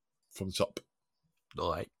from the top.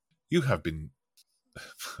 All right. You have been...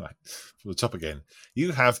 Right, from the top again.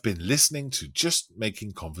 You have been listening to Just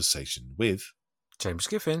Making Conversation with... James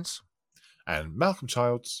Giffins. And Malcolm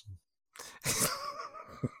Childs. I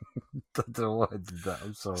don't know why I did that.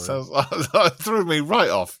 I'm sorry. So that threw me right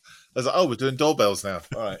off. I was like, oh, we're doing doorbells now.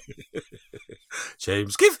 All right.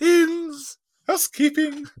 James Giffins.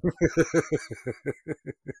 Housekeeping.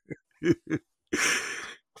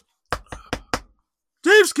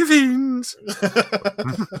 James Giffins.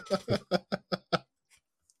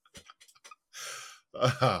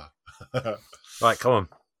 Right, come on.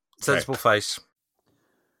 Sensible face.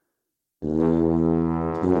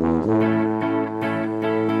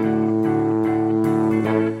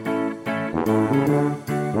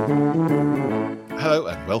 Hello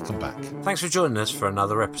and welcome back. Thanks for joining us for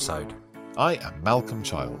another episode. I am Malcolm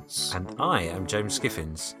Childs. And I am James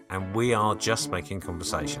Giffins, and we are Just Making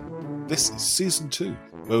Conversation. This is Season 2,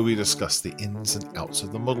 where we discuss the ins and outs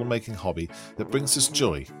of the model making hobby that brings us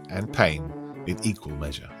joy and pain in equal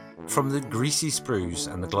measure. From the greasy sprues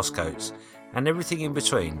and the gloss coats, and everything in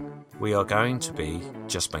between, we are going to be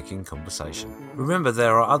Just Making Conversation. Remember,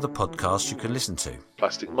 there are other podcasts you can listen to.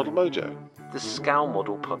 Plastic Model Mojo. The Scowl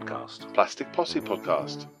Model Podcast. Plastic Posse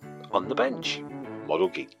Podcast. On the Bench. Model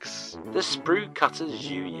Geeks. The Sprue Cutters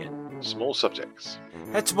Union. Small Subjects.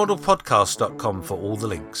 Head to modelpodcast.com for all the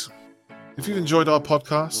links. If you've enjoyed our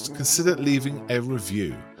podcast, consider leaving a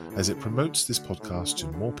review, as it promotes this podcast to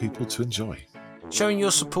more people to enjoy. Showing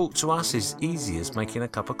your support to us is easy as making a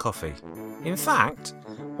cup of coffee. In fact,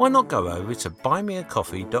 why not go over to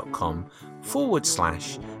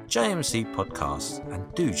buymeacoffee.com/JMC podcast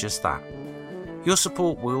and do just that. Your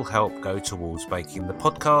support will help go towards making the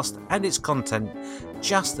podcast and its content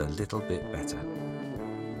just a little bit better.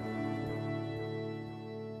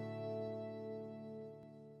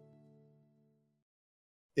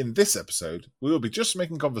 In this episode, we will be just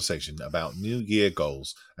making conversation about New Year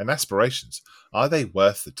goals and aspirations. Are they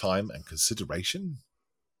worth the time and consideration?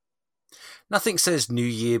 Nothing says New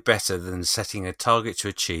Year better than setting a target to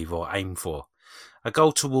achieve or aim for. A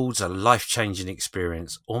goal towards a life-changing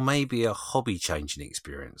experience, or maybe a hobby-changing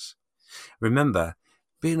experience. Remember,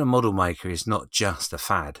 being a model maker is not just a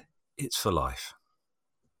fad, it's for life.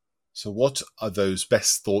 So what are those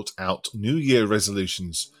best thought out New Year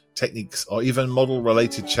resolutions, techniques, or even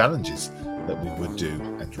model-related challenges that we would do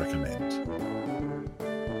and recommend?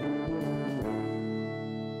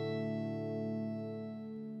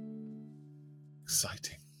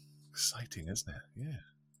 Exciting, isn't it? Yeah.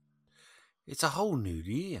 It's a whole new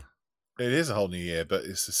year. It is a whole new year, but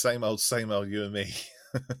it's the same old you and me.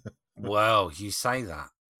 Well, you say that.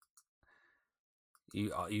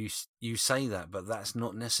 You say that, but that's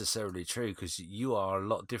not necessarily true, because you are a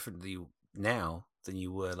lot different now than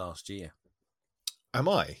you were last year. Am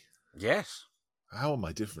I? Yes. How am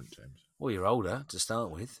I different, James? Well, you're older to start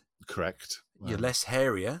with. Correct. You're less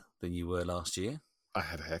hairier than you were last year. I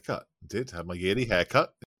had a haircut. Had my yearly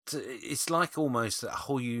haircut. It's like almost a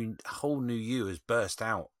whole new you has burst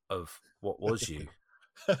out of what was you.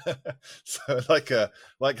 So like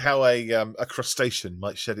how a crustacean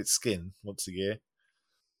might shed its skin once a year.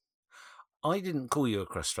 I didn't call you a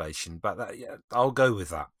crustacean, but I'll go with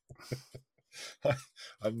that.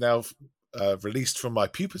 I'm now released from my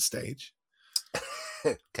pupa stage.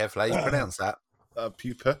 Careful how you pronounce that.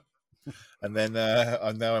 Pupa. And then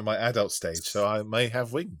I'm now in my adult stage, so I may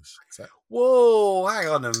have wings. So. Whoa, hang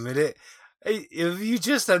on a minute. Have you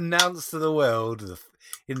just announced to the world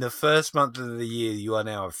in the first month of the year you are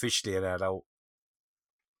now officially an adult?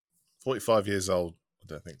 45 years old. I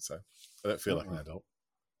don't think so. I don't feel like an adult.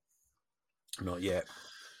 Not yet.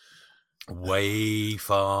 Way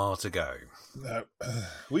far to go. No.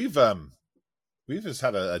 We've just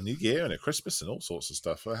had a New Year and a Christmas and all sorts of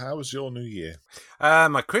stuff. How was your New Year?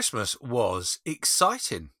 My Christmas was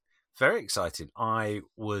exciting. Very exciting. I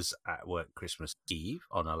was at work Christmas Eve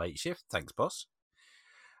on a late shift. Thanks, boss.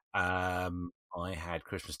 I had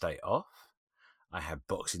Christmas Day off. I had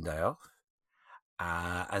Boxing Day off.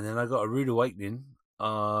 And then I got a rude awakening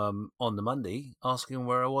on the Monday asking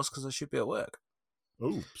where I was because I should be at work.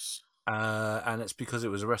 Oops. And it's because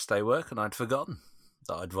it was a rest day work and I'd forgotten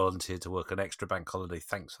that I'd volunteered to work an extra bank holiday.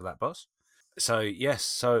 Thanks for that, boss. So,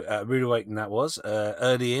 yes, rude awakening that was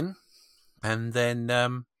early in. And then,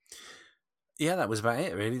 that was about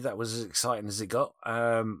it, really. That was as exciting as it got.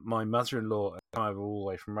 My mother-in-law came over all the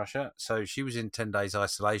way from Russia, so she was in 10 days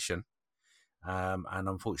isolation. And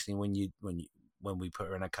unfortunately, when we put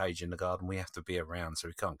her in a cage in the garden, we have to be around, so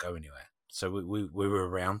we can't go anywhere. So we were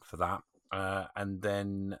around for that. And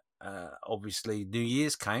then, obviously, New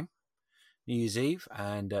Year's came. New Year's Eve,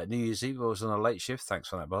 and New Year's Eve I was on a late shift. Thanks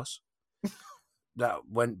for that, boss. that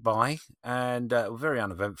went by, and very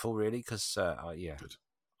uneventful, really, because Good.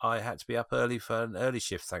 I had to be up early for an early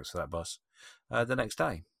shift. Thanks for that, boss. The next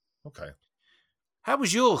day. Okay. How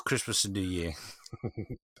was your Christmas and New Year?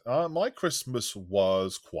 My Christmas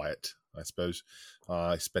was quiet, I suppose.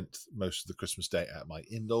 I spent most of the Christmas day at my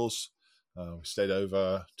in-laws. We stayed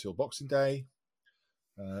over till Boxing Day.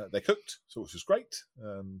 They cooked, so which was great.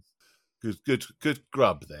 Good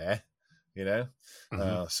grub there, you know.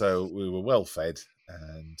 Mhm. So we were well fed,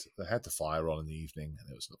 and they had the fire on in the evening, and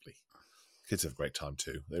it was lovely. Kids have a great time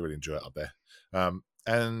too. They really enjoy it up there.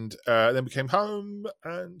 And then we came home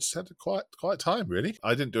and just had a quiet time. Really,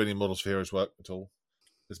 I didn't do any Models for Heroes work at all,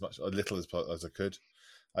 a little as I could.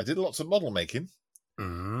 I did lots of model making.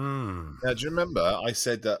 Mm. Now, do you remember I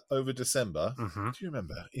said that over December? Mm-hmm. Do you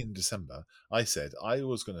remember in December I said I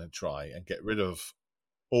was going to try and get rid of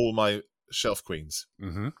all my shelf queens,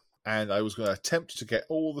 Mm-hmm. and I was going to attempt to get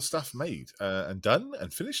all the stuff made and done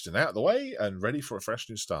and finished and out of the way and ready for a fresh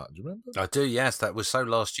new start. Do you remember? I do, yes. That was so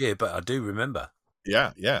last year, but I do remember.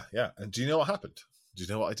 Yeah. And do you know what happened? Do you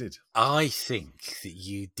know what I did? I think that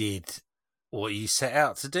you did what you set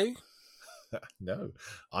out to do. No,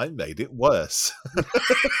 I made it worse.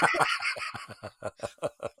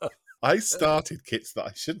 I started kits that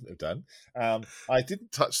I shouldn't have done. I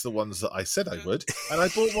didn't touch the ones that I said I would, and I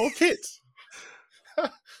bought more kits.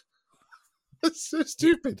 That's so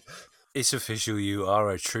stupid. It's official. You are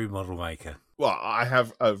a true model maker. Well, I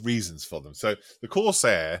have reasons for them. So the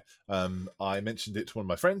Corsair, I mentioned it to one of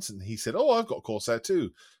my friends, and he said, "Oh, I've got a Corsair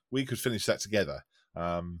too. We could finish that together."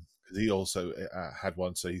 Because he also had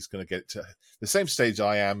one, so he's going to get it to the same stage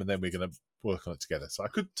I am, and then we're going to work on it together. So I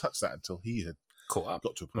couldn't touch that until he had Caught up.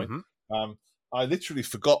 got to a point. Mm-hmm. I literally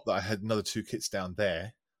forgot that I had another 2 kits down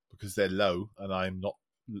there because they're low, and I'm not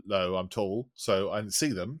low. I'm tall, so I didn't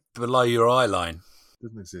see them. Below your eye line.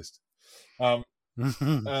 Doesn't exist. And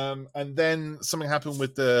then something happened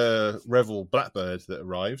with the Revel Blackbird that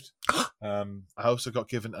arrived. I also got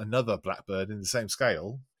given another Blackbird in the same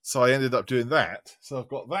scale, so I ended up doing that. So I've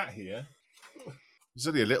got that here. It's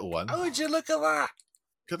only a little one. Oh, would you look at that?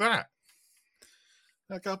 Look at that.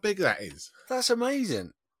 Look how big that is. That's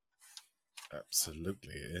amazing.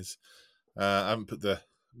 Absolutely it is. I haven't put the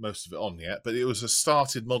most of it on yet, but it was a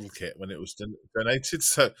started model kit when it was donated.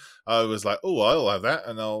 So I was like, "Oh, I'll have that,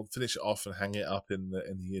 and I'll finish it off and hang it up in the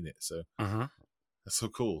unit." So that's so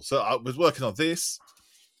cool. So I was working on this,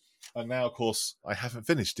 and now, of course, I haven't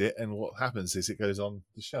finished it. And what happens is it goes on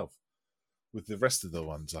the shelf with the rest of the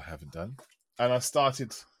ones I haven't done. And I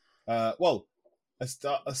started.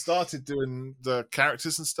 I started doing the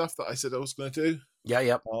characters and stuff that I said I was going to do.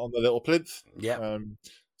 Yeah. On the little plinth. Yeah.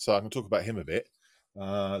 So I can talk about him a bit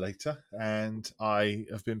later. And I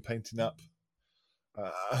have been painting up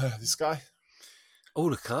this guy. Oh,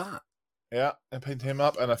 look at that. Yeah, I painted him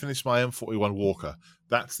up, and I finished my M41 Walker.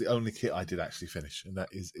 That's the only kit I did actually finish, and that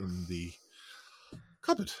is in the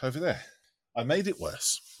cupboard over there. I made it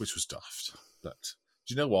worse, which was daft. But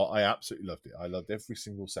do you know what? I absolutely loved it. I loved every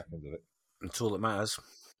single second of it. That's all that matters.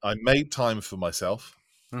 I made time for myself.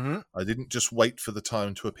 Mm-hmm. I didn't just wait for the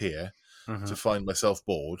time to appear to find myself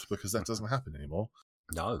bored, because that doesn't happen anymore.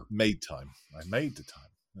 No. Made time. I made the time.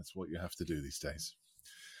 That's what you have to do these days.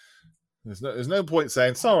 There's no point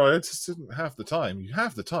saying, sorry, I just didn't have the time. You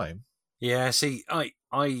have the time. Yeah, see,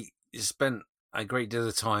 I spent a great deal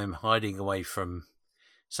of time hiding away from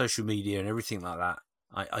social media and everything like that.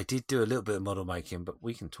 I did do a little bit of model making, but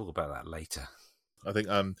we can talk about that later. I think,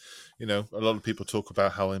 a lot of people talk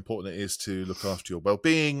about how important it is to look after your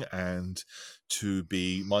well-being and to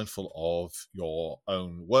be mindful of your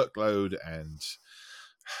own workload and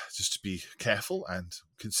just to be careful and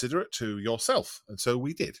considerate to yourself. And so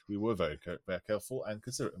we did. We were very, very careful and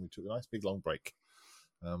considerate, and we took a nice big long break.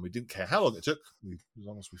 We didn't care how long it took, as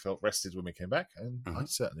long as we felt rested when we came back, and I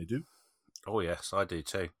certainly do. Oh yes, I do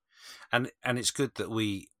too. And it's good that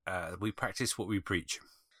we practice what we preach.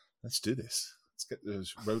 Let's do this. Let's get the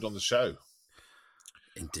road on the show.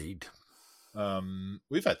 Indeed.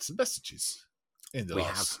 We've had some messages in the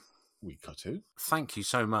last week or two. Thank you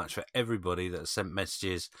so much for everybody that sent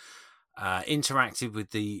messages, interacted with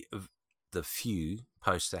the few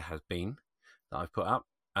posts there has been that I've put up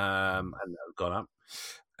and that have gone up.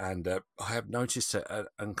 And I have noticed a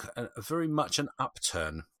very much an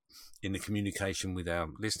upturn in the communication with our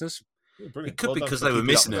listeners. Yeah, it could be because they were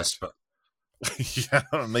missing us, but yeah,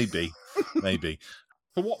 maybe.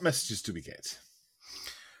 But what messages do we get?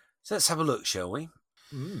 So let's have a look, shall we?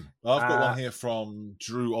 I've got one here from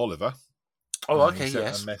Drew Oliver. Oh, okay,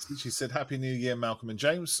 yes. A message. He said, "Happy New Year, Malcolm and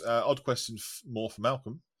James." Odd question, more for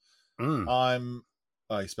Malcolm.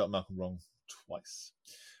 He spelled Malcolm wrong twice.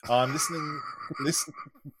 I'm listening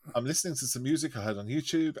to some music I heard on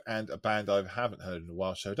YouTube, and a band I haven't heard in a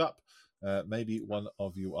while showed up. Maybe one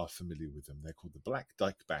of you are familiar with them. They're called the Black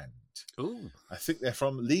Dyke Band. Ooh. I think they're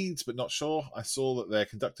from Leeds, but not sure. I saw that their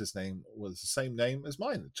conductor's name was the same name as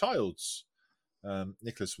mine, Child's.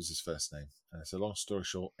 Nicholas was his first name. So long story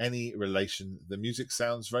short, any relation. The music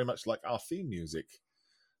sounds very much like our theme music.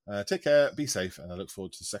 Take care, be safe, and I look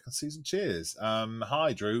forward to the second season. Cheers.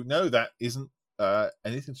 Hi, Drew. No, that isn't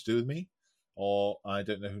anything to do with me, or I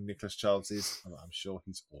don't know who Nicholas Childs is. I'm sure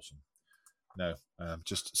he's awesome. No,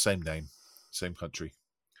 just same name, same country.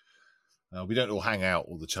 We don't all hang out,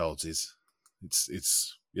 all the Childses.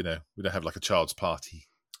 It's we don't have like a child's party.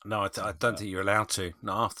 No, I don't think you're allowed to.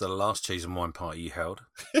 Not after the last cheese and wine party you held.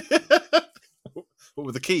 What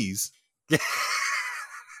were the keys?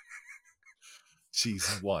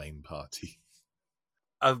 Cheese and wine party.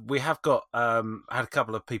 We have got had a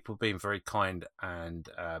couple of people being very kind and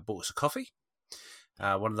bought us a coffee.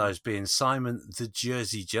 One of those being Simon, the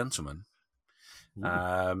Jersey Gentleman.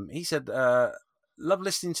 He said, love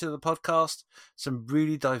listening to the podcast. Some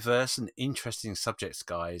really diverse and interesting subjects,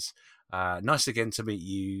 guys. Nice again to meet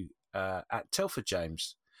you at Telford,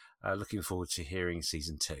 James. Looking forward to hearing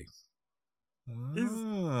season 2.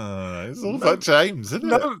 It's all about James,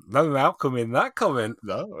 isn't it? No Malcolm in that comment.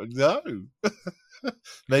 No.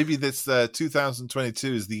 Maybe this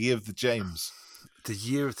 2022 is the year of the James. The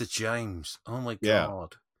year of the James. Oh my Yeah.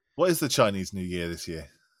 God. What is the Chinese New Year this year?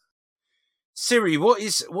 Siri, what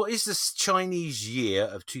is the Chinese year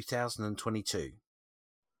of 2022?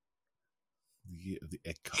 The year of the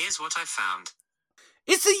egg cup. Here's what I found.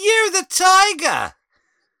 It's the year of the tiger.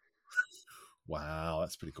 Wow,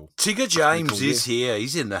 that's pretty cool. Tigger James is here.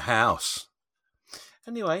 He's in the house.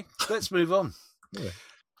 Anyway, let's move on.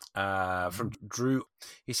 Yeah. From Drew,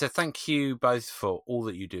 he said, thank you both for all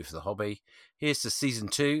that you do for the hobby. Here's to season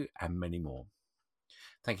 2 and many more.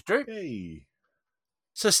 Thank you, Drew. Hey.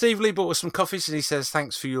 So Steve Lee bought us some coffees and he says,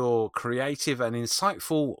 thanks for your creative and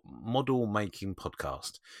insightful model making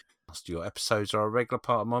podcast. Your episodes are a regular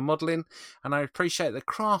part of my modelling, and I appreciate the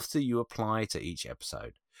craft that you apply to each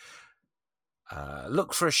episode.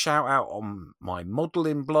 Look for a shout out on my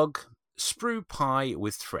modelling blog, Sprue Pie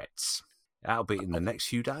with Threats. That'll be in the next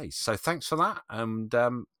few days. So thanks for that, and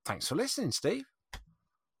thanks for listening, Steve.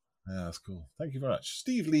 Yeah, that's cool. Thank you very much.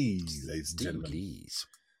 Steve Lee, ladies and gentlemen.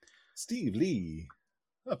 Steve Lee.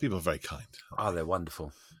 Oh, people are very kind. Oh, they're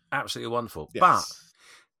wonderful. Absolutely wonderful. Yes. But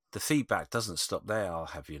the feedback doesn't stop there, I'll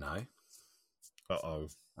have you know. Uh-oh.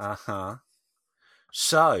 Uh-huh.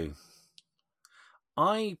 So,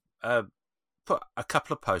 I put a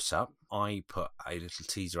couple of posts up. I put a little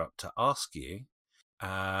teaser up to ask you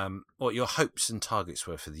what your hopes and targets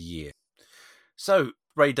were for the year. So,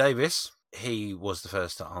 Ray Davis, he was the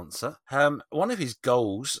first to answer. One of his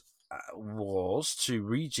goals was to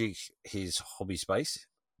rejig his hobby space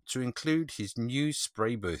to include his new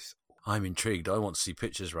spray booth. I'm intrigued. I want to see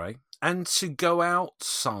pictures, Ray. And to go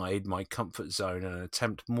outside my comfort zone and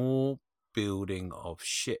attempt more building of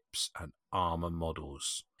ships and armour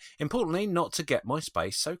models. Importantly, not to get my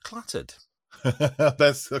space so cluttered.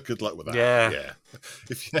 That's good luck with that. Yeah.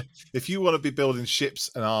 If you want to be building ships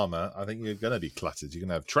and armour, I think you're going to be cluttered. You're going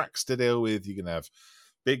to have tracks to deal with. You're going to have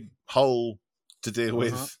big hull to deal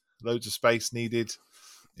with. Loads of space needed.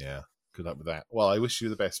 Yeah. Good luck with that. Well, I wish you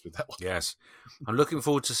the best with that one. Yes. I'm looking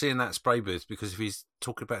forward to seeing that spray booth, because if he's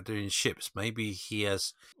talking about doing ships, maybe he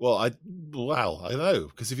has... Well, I know.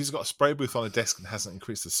 Because if he's got a spray booth on a desk and hasn't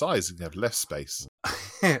increased the size, he can have less space.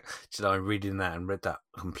 So I'm reading that and read that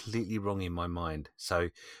completely wrong in my mind. So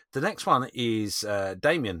the next one is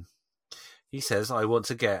Damien. He says, I want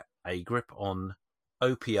to get a grip on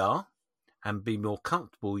OPR and be more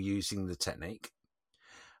comfortable using the technique.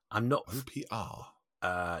 I'm not... OPR?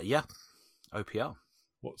 Yeah, OPR.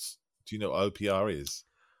 Do you know what OPR is?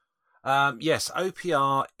 Yes,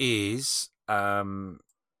 OPR is...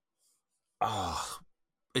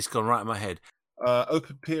 it's gone right in my head.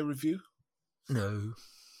 Open Peer Review? No.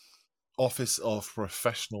 Office of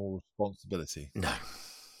Professional Responsibility? No.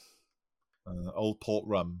 Old Port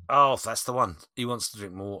Rum? Oh, that's the one. He wants to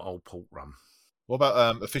drink more Old Port Rum. What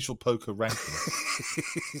about Official Poker Ranking?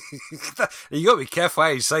 You got to be careful how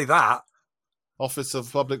you say that. Office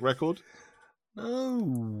of Public Record?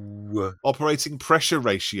 No. Operating Pressure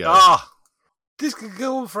Ratio? This could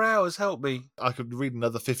go on for hours. Help me. I could read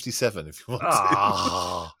another 57 if you want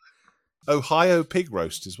to. Ohio Pig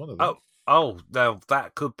Roast is one of them. Oh, no,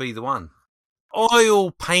 that could be the one.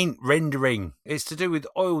 Oil paint rendering. It's to do with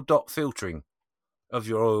oil dot filtering of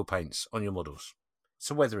your oil paints on your models. It's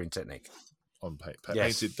a weathering technique. On paint.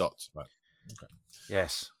 Yes. Painted dots. Right. Okay.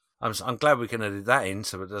 Yes. I'm glad we can edit that in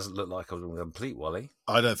so it doesn't look like I'm a complete Wally.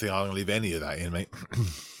 I don't think I'm going to leave any of that in, mate.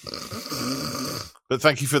 But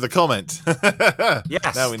thank you for the comment.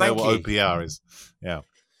 Yes, now we know thank what you. OPR is. Yeah.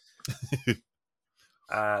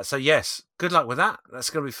 So yes, good luck with that. That's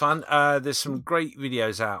going to be fun. There's some great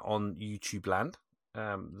videos out on YouTube Land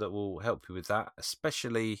that will help you with that,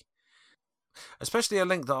 especially a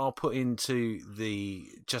link that I'll put into the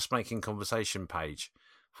Just Making Conversation page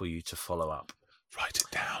for you to follow up. Write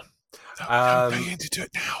it down. No, you need to do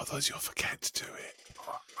it now, otherwise you'll forget to do it.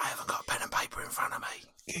 I haven't got a pen and paper in front of me.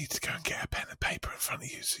 You need to go and get a pen and paper in front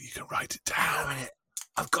of you so you can write it Hang on down. a minute.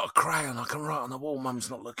 I've got a crayon. I can write on the wall. Mum's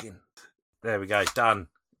not looking. There we go. Done.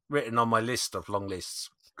 Written on my list of long lists.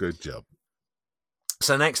 Good job.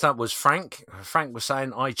 So next up was Frank. Frank was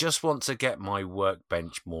saying, I just want to get my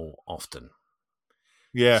workbench more often.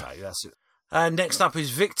 Yeah. So that's it. Next up is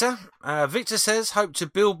Victor. Victor says, hope to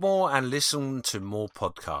build more and listen to more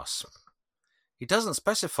podcasts. He doesn't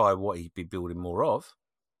specify what he'd be building more of.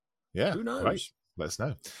 Yeah. Who knows? Right. Let us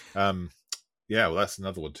know. Yeah, well, that's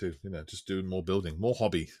another one too. Just doing more building, more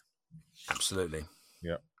hobby. Absolutely.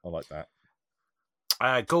 Yeah, I like that.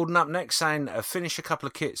 Gordon up next saying, finish a couple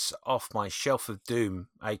of kits off my Shelf of Doom,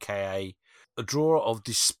 aka a Drawer of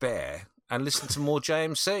Despair, and listen to more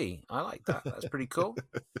JMC. I like that. That's pretty cool.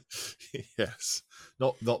 Yes.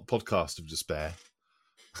 Not Podcast of Despair.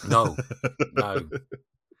 No.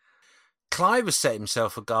 Clive has set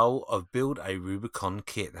himself a goal of build a Rubicon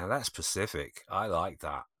kit. Now that's specific. I like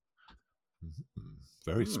that.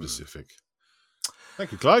 Very specific.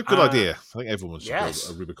 Thank you, Clive. Good idea. I think everyone should yes.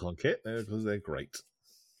 build a Rubicon kit because they're great.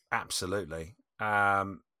 Absolutely.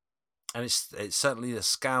 And it's certainly a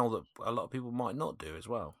scale that a lot of people might not do as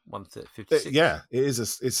well. 156. Yeah, it is.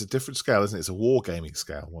 It's a different scale, isn't it? It's a wargaming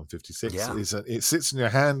scale. 156. Yeah. It sits in your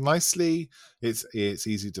hand nicely. It's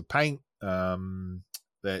easy to paint.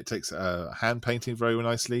 It takes hand painting very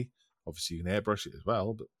nicely. Obviously, you can airbrush it as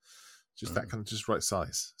well, but just that kind of just right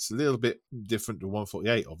size. It's a little bit different to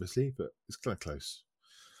 148, obviously, but it's kind of close.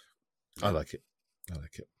 Yeah. I like it.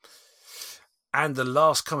 And the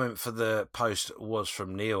last comment for the post was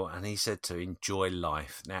from Neil, and he said to enjoy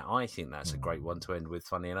life. Now, I think that's a great one to end with,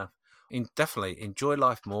 funny enough. Definitely enjoy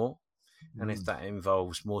life more. And if that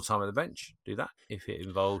involves more time on the bench, do that. If it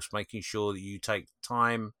involves making sure that you take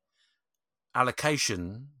time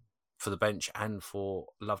allocation for the bench and for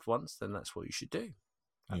loved ones, then that's what you should do.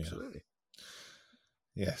 Absolutely.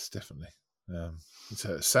 Yeah. Yes, definitely. It's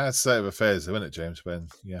a sad state of affairs, though, isn't it, James, when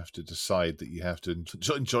you have to decide that you have to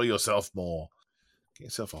enjoy yourself more. Get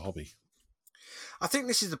yourself a hobby. I think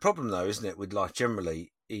this is the problem, though, isn't it, with life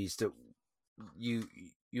generally, is that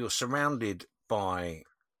you're surrounded by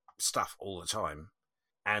stuff all the time,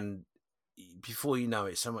 and before you know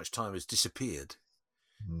it, so much time has disappeared.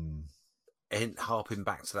 And harping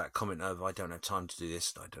back to that comment of, I don't have time to do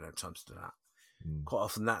this, I don't have time to do that. Quite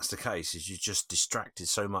often that's the case, is you're just distracted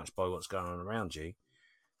so much by what's going on around you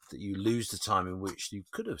that you lose the time in which you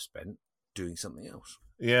could have spent doing something else.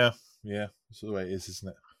 Yeah, that's the way it is, isn't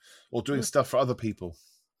it? Or doing stuff for other people.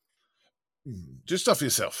 Do stuff for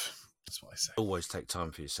yourself. That's what I say. Always take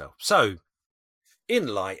time for yourself. So, in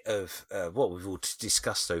light of what we've all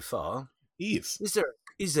discussed so far, is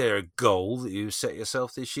there a goal that you set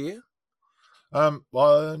yourself this year?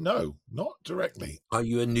 Well, no, not directly. Are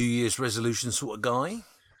you a New Year's resolution sort of guy?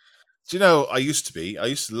 Do you know, I used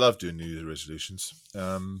to love doing New Year's resolutions.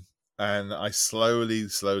 And I slowly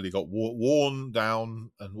got worn down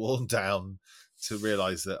to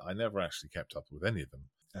realize that I never actually kept up with any of them.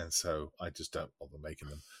 And so I just don't bother making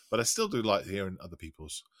them. But I still do like hearing other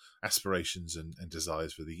people's aspirations and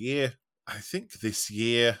desires for the year. I think this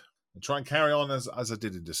year I'll try and carry on as I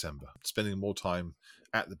did in December, spending more time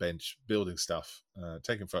at the bench, building stuff,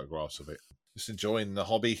 taking photographs of it, just enjoying the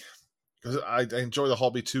hobby. Because I enjoy the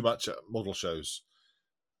hobby too much at model shows.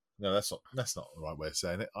 No, that's not the right way of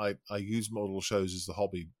saying it. I use model shows as the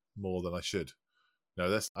hobby more than I should.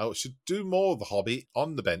 No, I should do more of the hobby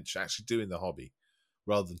on the bench, actually doing the hobby,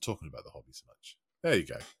 rather than talking about the hobby so much. There you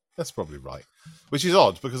go. That's probably right. Which is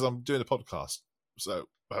odd because I'm doing a podcast. So,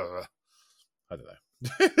 I don't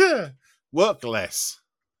know. Work less.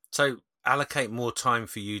 So, allocate more time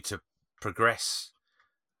for you to progress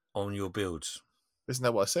on your builds. Isn't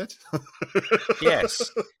that what I said?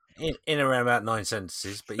 Yes. In around about 9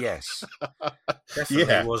 sentences, but yes.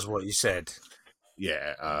 Definitely was what you said.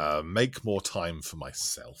 Yeah, make more time for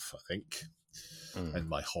myself, I think, and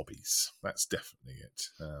my hobbies. That's definitely it.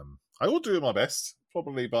 I will do my best.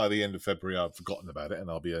 Probably by the end of February, I've forgotten about it, and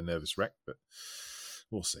I'll be a nervous wreck, but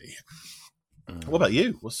we'll see. What about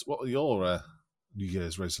you? What are your New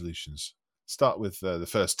Year's resolutions? Start with the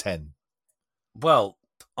first 10. Well,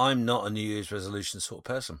 I'm not a New Year's resolution sort of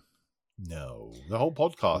person. No. The whole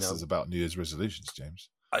podcast No. is about New Year's resolutions, James.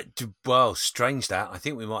 Well, strange that. I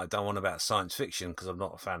think we might have done one about science fiction because I'm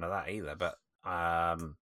not a fan of that either. But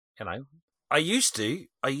you know, I used to.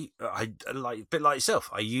 I like a bit like yourself.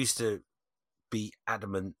 I used to be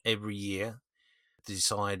adamant every year to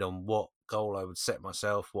decide on what goal I would set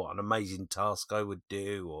myself, what an amazing task I would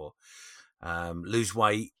do, or lose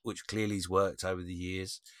weight, which clearly has worked over the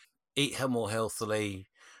years. Eat more healthily,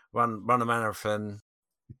 run a marathon.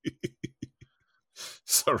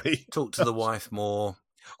 Sorry. Talk to the wife more.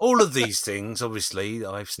 All of these things, obviously,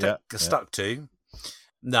 I've stuck to.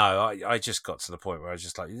 No, I just got to the point where I was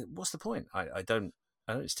just like, what's the point? I don't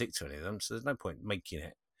stick to any of them, so there's no point making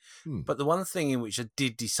it. But the one thing in which I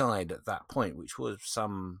did decide at that point, which was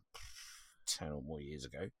some 10 or more years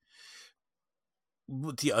ago,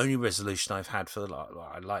 the only resolution I've had for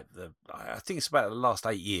I think it's about the last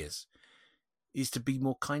 8 years, is to be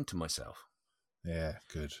more kind to myself. Yeah,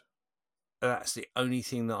 good. That's the only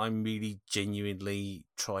thing that I'm really genuinely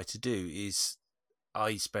try to do. Is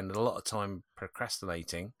I spend a lot of time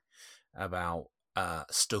procrastinating about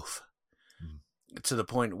stuff to the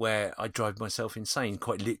point where I drive myself insane,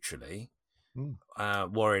 quite literally,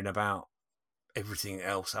 worrying about everything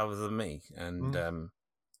else other than me. And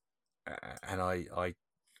I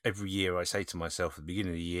every year I say to myself at the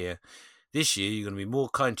beginning of the year, this year you're going to be more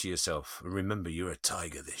kind to yourself. And remember, you're a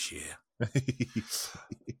tiger this year.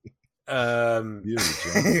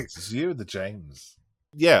 You're the James.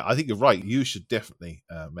 Yeah, I think you're right. You should definitely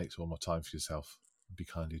make some more time for yourself and be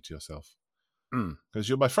kinder to yourself. Because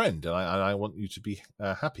you're my friend, and I want you to be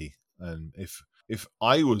happy. And if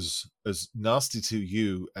I was as nasty to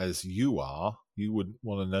you as you are, you wouldn't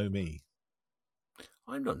want to know me.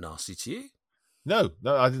 I'm not nasty to you. No,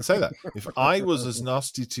 I didn't say that. If I was as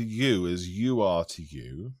nasty to you as you are to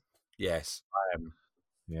you, yes, I am.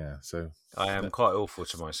 Yeah, so I am quite awful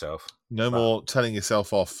to myself. No more telling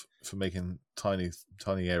yourself off for making tiny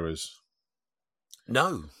errors.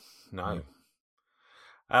 No.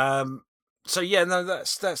 So yeah, no,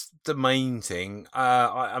 that's the main thing.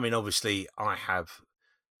 I mean, obviously, I have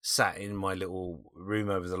sat in my little room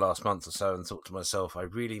over the last month or so and thought to myself, I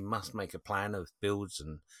really must make a plan of builds,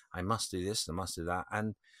 and I must do this and I must do that.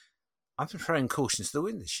 And I've been throwing caution to the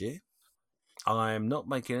wind this year. I'm not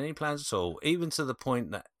making any plans at all, even to the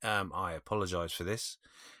point that I apologise for this,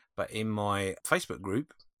 but in my Facebook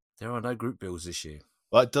group, there are no group builds this year.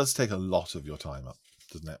 Well, it does take a lot of your time up,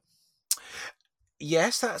 doesn't it?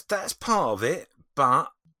 Yes, that's part of it,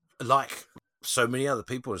 but like so many other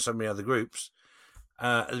people and so many other groups,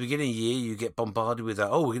 at the beginning of the year, you get bombarded with, we're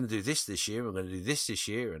going to do this year, we're going to do this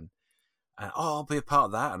year, and I'll be a part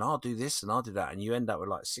of that, and I'll do this, and I'll do that, and you end up with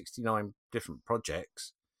like 69 different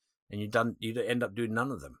projects, and you end up doing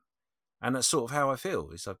none of them. And that's sort of how I feel.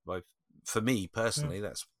 It's like, for me personally,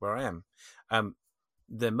 that's where I am.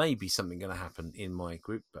 There may be something going to happen in my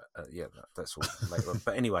group, but that's all later on.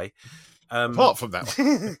 But anyway, apart from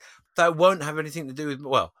that, that won't have anything to do with.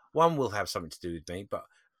 Well, one will have something to do with me, but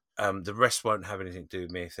the rest won't have anything to do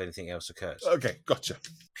with me if anything else occurs. Okay, gotcha.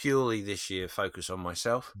 Purely this year, focus on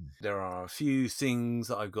myself. There are a few things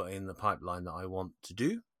that I've got in the pipeline that I want to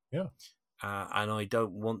do. Yeah. And I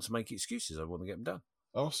don't want to make excuses. I want to get them done.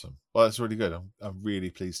 Awesome. Well, that's really good. I'm really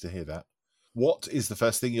pleased to hear that. What is the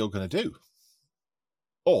first thing you're going to do?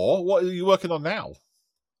 Or what are you working on now?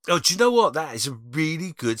 Oh, do you know what? That is a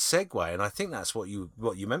really good segue, and I think that's what you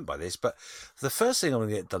meant by this. But the first thing I'm going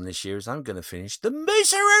to get done this year is I'm going to finish the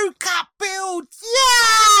Moosearoo Cup build. Yay!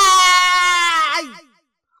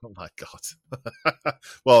 Oh my God.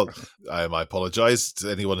 Well, I apologise to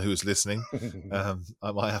anyone who is listening.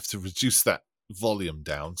 I might have to reduce that volume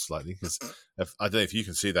down slightly, because I don't know if you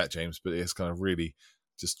can see that, James, but it's kind of really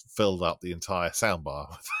just filled up the entire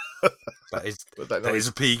soundbar. That is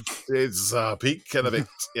a peak. It's a peak and a bit.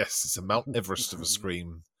 Yes, it's a Mount Everest of a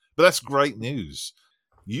scream. But that's great news.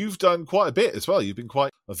 You've done quite a bit as well. You've been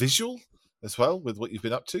quite a visual as well with what you've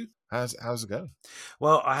been up to. How's it going?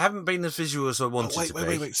 Well, I haven't been as visual as I wanted to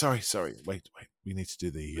be. Wait. Sorry. Wait. We need to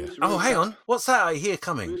do the... hang on. What's that I hear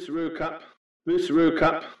coming? Moosearoo Cup. Moosearoo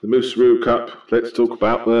Cup. The Moosearoo Cup. Let's talk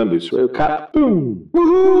about the Moosearoo Cup. Boom!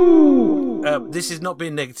 Woohoo! This is not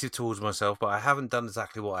being negative towards myself, but I haven't done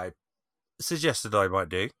exactly what I suggested I might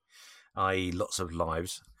do, i.e. lots of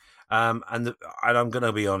lives. And I'm going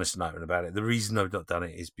to be honest and open about it. The reason I've not done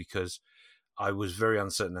it is because I was very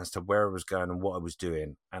uncertain as to where I was going and what I was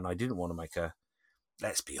doing, and I didn't want to make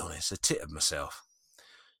let's be honest, a tit of myself.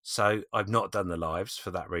 So I've not done the lives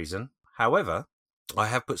for that reason. However, I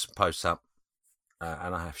have put some posts up,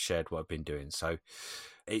 and I have shared what I've been doing. So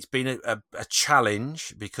It's been a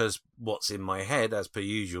challenge because what's in my head, as per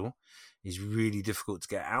usual, is really difficult to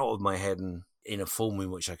get out of my head and in a form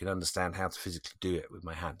in which I can understand how to physically do it with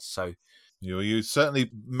my hands. So You certainly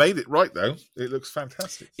made it right, though. It looks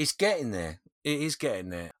fantastic. it's getting there. It is getting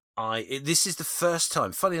there. This is the first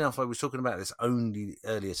time. Funny enough, I was talking about this only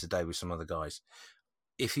earlier today with some other guys.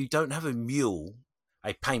 If you don't have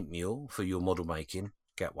a paint mule for your model making,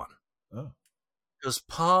 get one. Oh. Because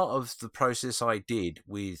part of the process I did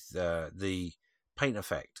with the paint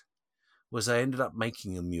effect was I ended up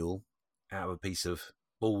making a mule out of a piece of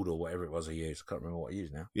board or whatever it was I used. I can't remember what I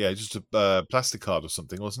used now. Yeah, just a plastic card or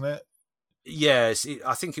something, wasn't it? Yes,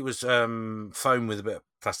 I think it was foam with a bit of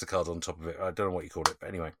plasticard on top of it. I don't know what you called it, but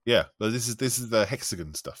anyway. Yeah, but this is the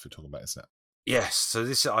hexagon stuff you're talking about, isn't it? Yes, so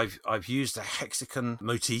this I've used a hexagon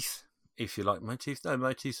motif, if you like. Motif? No,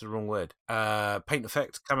 motif's the wrong word. Paint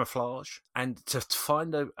effect, camouflage. And to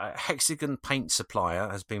find a hexagon paint supplier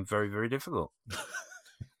has been very, very difficult.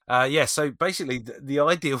 So basically the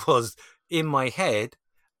idea was, in my head,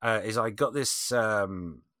 is I got this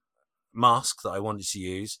mask that I wanted to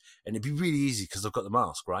use, and it'd be really easy because I've got the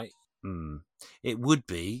mask, right? It would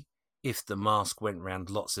be if the mask went around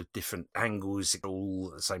lots of different angles all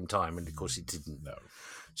at the same time, and of course it didn't. No.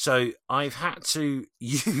 So I've had to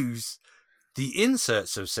use the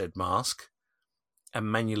inserts of said mask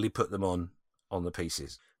and manually put them on the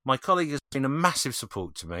pieces. My colleague has been a massive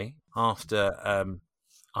support to me after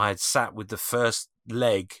I had sat with the first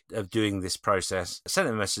leg of doing this process. I sent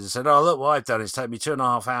him a message and said, "Oh, look what I've done. It's taken me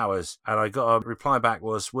 2.5 hours." And I got a reply back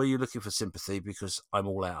was, "Were you looking for sympathy? Because I'm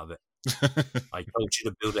all out of it. I told you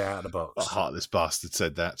to build it out of the box." A heartless bastard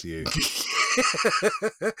said that to you.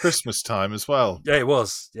 Christmas time as well. Yeah, it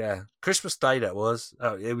was. Yeah. Christmas Day, that was.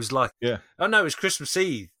 Oh, it was like, yeah. Oh, no, it was Christmas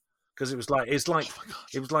Eve. Because it was like, oh my God.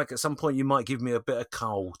 It was like at some point you might give me a bit of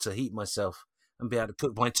coal to heat myself and be able to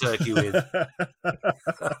cook my turkey with.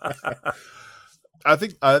 I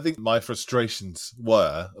think my frustrations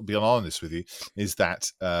were, I'll be honest with you, is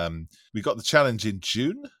that we got the challenge in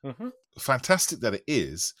June. Mm-hmm. Fantastic that it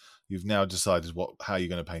is. You've now decided how you're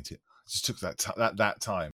going to paint it. It just took that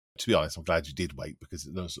time. To be honest, I'm glad you did wait because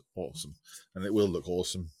it looks awesome, and it will look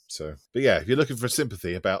awesome. So, but yeah, if you're looking for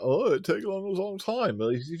sympathy about it takes a long time, well,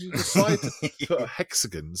 if you decide to put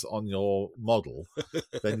hexagons on your model,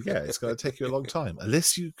 then yeah, it's going to take you a long time.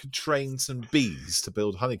 Unless you can train some bees to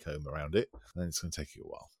build honeycomb around it, then it's going to take you a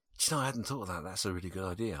while. You know, I hadn't thought of that. That's a really good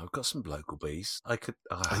idea. I've got some local bees. I could.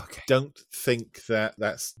 I don't think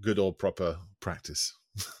that's good or proper practice.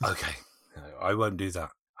 Okay, no, I won't do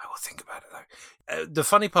that. I will think about it though. The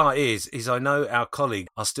funny part is I know our colleagues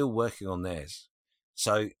are still working on theirs,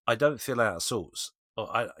 so I don't feel out of sorts.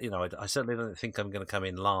 I certainly don't think I'm going to come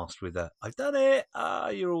in last with a "I've done it."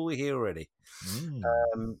 You're all here already.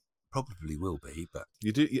 Probably will be, but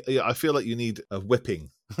you do. I feel like you need a whipping,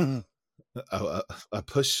 a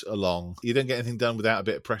push along. You don't get anything done without a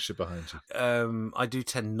bit of pressure behind you. I do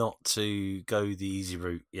tend not to go the easy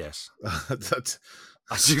route. Yes.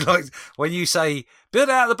 I do like when you say build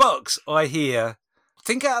out of the box. I hear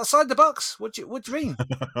think outside the box. What do you mean? Can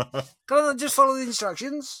I not just follow the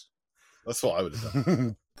instructions? That's what I would have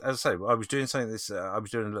done. As I say, I was doing something. I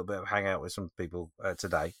was doing a little bit of hangout with some people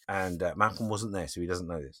today, and Malcolm wasn't there, so he doesn't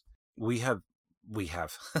know this. We have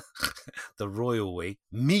the royal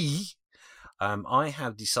me. I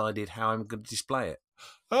have decided how I'm going to display it.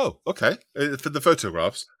 Oh, okay. For the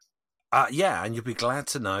photographs. Yeah, and you'll be glad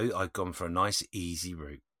to know I've gone for a nice, easy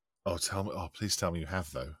route. Oh, please tell me you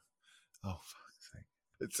have, though. Oh, fuck's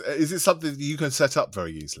sake. Is it something you can set up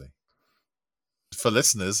very easily? For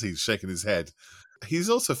listeners, he's shaking his head. He's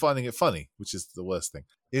also finding it funny, which is the worst thing.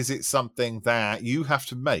 Is it something that you have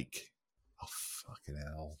to make? Oh, fucking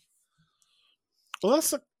hell. Well,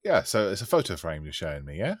 so it's a photo frame you're showing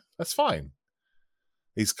me, yeah? That's fine.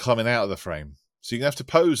 He's coming out of the frame. So you're going to have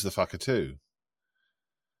to pose the fucker too.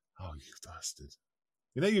 Oh, you bastard.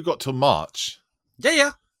 You know you've got till March.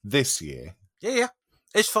 Yeah. This year. Yeah.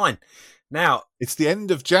 It's fine. Now. It's the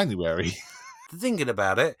end of January. Thinking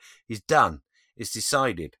about it is done. It's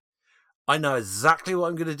decided. I know exactly what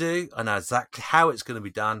I'm going to do. I know exactly how it's going to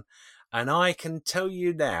be done. And I can tell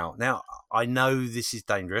you now. Now, I know this is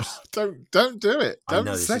dangerous. Don't do it.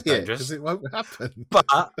 Don't say it, because it won't happen. But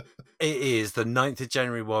it is the 9th of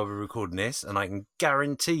January while we're recording this, and I can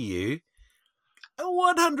guarantee you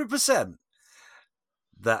 100%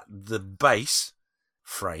 that the base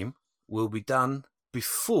frame will be done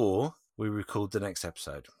before we record the next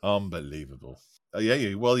episode. Unbelievable. Oh, yeah,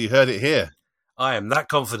 you heard it here. I am that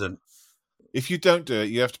confident. If you don't do it,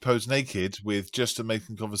 you have to pose naked with just a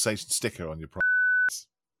Making Conversation sticker on your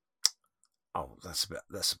Oh, that's a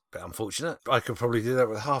bit unfortunate. I could probably do that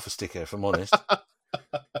with half a sticker, if I'm honest.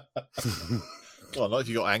 Well, not if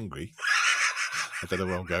you got angry. I don't know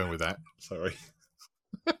where I'm going with that. Sorry.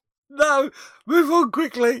 No, move on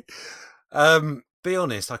quickly. Be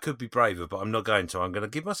honest, I could be braver, but I'm not going to. I'm going to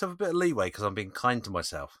give myself a bit of leeway because I'm being kind to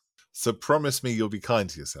myself. So promise me you'll be kind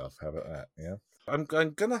to yourself. How about that? Yeah.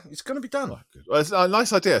 It's gonna be done. Oh, good. Well, it's a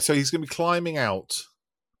nice idea. So he's going to be climbing out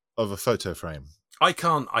of a photo frame. I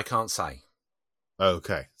can't say.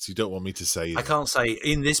 Okay. So you don't want me to say either. I can't say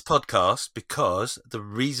in this podcast because the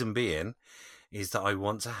reason being is that I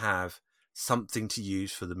want to have something to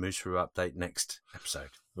use for the Mooseroo update next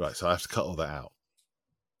episode. Right. So I have to cut all that out.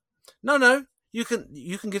 No. You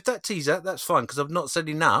can give that teaser. That's fine because I've not said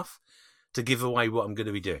enough to give away what I'm going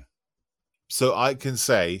to be doing. So I can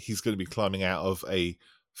say he's going to be climbing out of a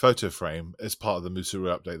photo frame as part of the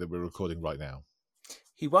Mooseroo update that we're recording right now.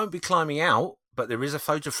 He won't be climbing out, but there is a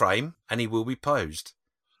photo frame and he will be posed.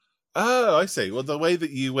 Oh, I see. Well, the way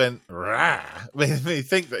that you went, rah, made me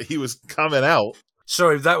think that he was coming out.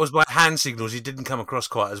 Sorry, that was my hand signals. It didn't come across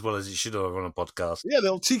quite as well as it should have on a podcast. Yeah, the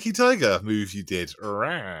little cheeky tiger move you did.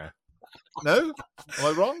 Rah. No? Am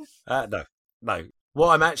I wrong? No. What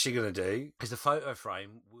I'm actually going to do is the photo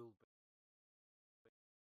frame will...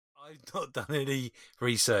 I've not done any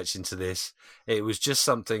research into this. It was just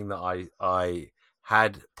something that I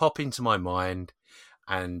had pop into my mind,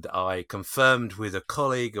 and I confirmed with a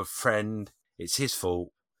colleague, a friend, it's his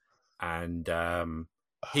fault. And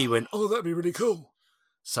he went, "Oh, that'd be really cool."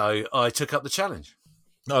 So I took up the challenge.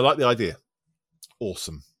 No, I like the idea.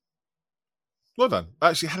 Awesome. Well done.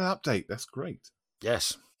 I actually had an update. That's great.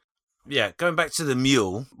 Yes. Yeah, going back to the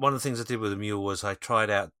mule, one of the things I did with the mule was I tried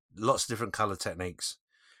out lots of different colour techniques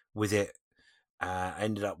with it.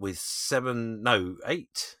 Ended up with 7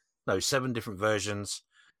 different versions,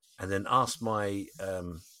 and then asked my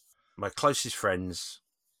my closest friends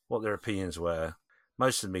what their opinions were.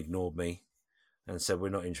 Most of them ignored me and said, "We're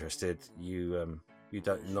not interested. You're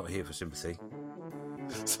not here for sympathy."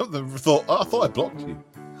 Some of them thought, I thought I blocked you.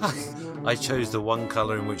 I chose the one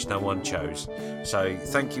colour in which no one chose. So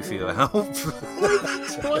thank you for your help.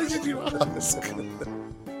 Why did you ask?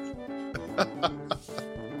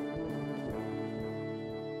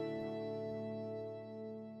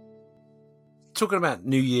 Talking about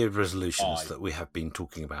New Year resolutions that we have been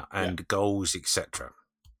talking about and goals, etc.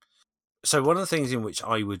 So one of the things in which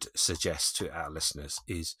I would suggest to our listeners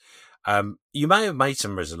is you may have made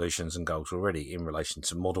some resolutions and goals already in relation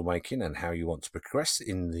to model making and how you want to progress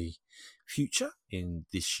in the future in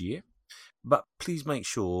this year. But please make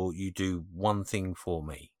sure you do one thing for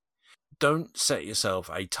me. Don't set yourself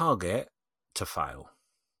a target to fail.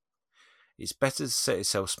 It's better to set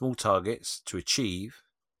yourself small targets to achieve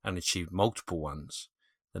and achieve multiple ones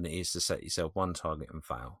than it is to set yourself one target and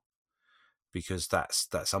fail. Because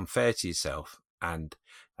that's unfair to yourself, and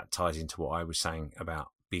that ties into what I was saying about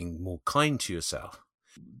being more kind to yourself.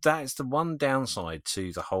 That's the one downside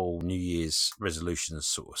to the whole New Year's resolutions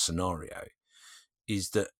sort of scenario, is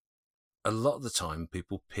that a lot of the time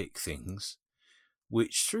people pick things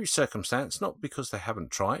which through circumstance, not because they haven't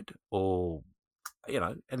tried or,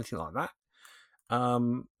 anything like that,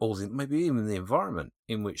 or maybe even the environment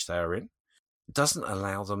in which they are in, doesn't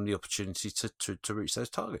allow them the opportunity to reach those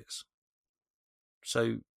targets.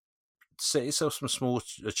 So set yourself some small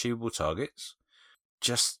achievable targets.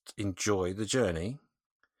 Just enjoy the journey,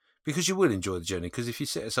 because you will enjoy the journey. Because if you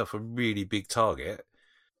set yourself a really big target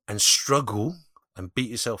and struggle and beat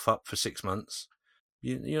yourself up for 6 months,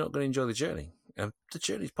 you're not going to enjoy the journey. And the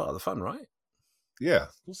journey is part of the fun, right? Yeah,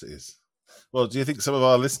 of course it is. Well, do you think some of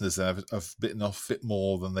our listeners have bitten off a bit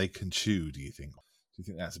more than they can chew, do you think? Do you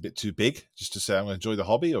think that's a bit too big, just to say I'm going to enjoy the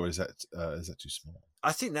hobby, or is that too small?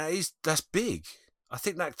 I think that's big. I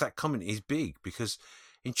think that comment is big, because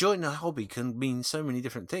enjoying a hobby can mean so many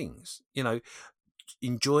different things.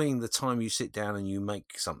 Enjoying the time you sit down and you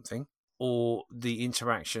make something, or the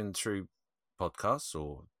interaction through podcasts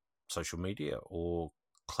or social media or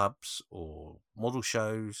clubs or model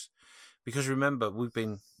shows. Because remember, we've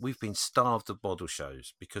been starved of model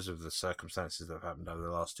shows because of the circumstances that have happened over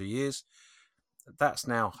the last 2 years. That's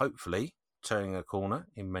now hopefully turning a corner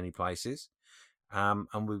in many places, and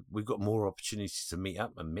we've got more opportunities to meet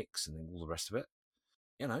up and mix and all the rest of it.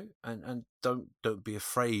 And don't be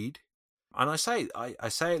afraid. And I say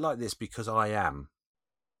it like this because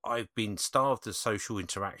I've been starved of social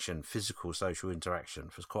interaction, physical social interaction,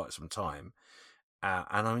 for quite some time,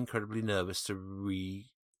 and I'm incredibly nervous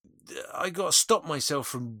I got to stop myself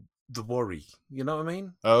from the worry. You know what I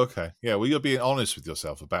mean? Oh, okay. Yeah, well, you're being honest with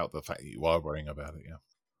yourself about the fact that you are worrying about it, yeah.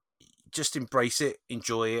 Just embrace it,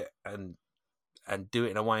 enjoy it, and do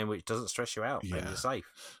it in a way in which doesn't stress you out and Yeah. you're safe.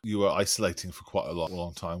 You were isolating for quite a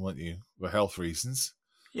long time, weren't you? For health reasons.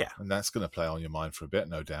 Yeah. And that's going to play on your mind for a bit,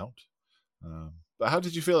 no doubt. But how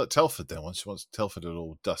did you feel at Telford then? Once Telford had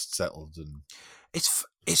all dust settled, and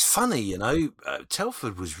it's funny, you know.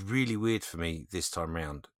 Telford was really weird for me this time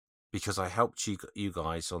round because I helped you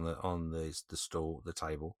guys on the stall, the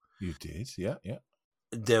table. You did, yeah.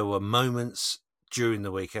 There were moments during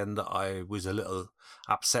the weekend that I was a little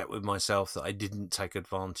upset with myself that I didn't take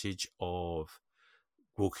advantage of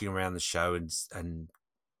walking around the show and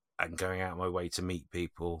going out of my way to meet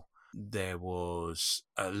people. There was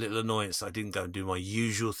a little annoyance that I didn't go and do my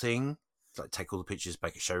usual thing, like take all the pictures,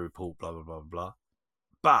 make a show report, blah, blah, blah, blah.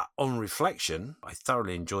 But on reflection, I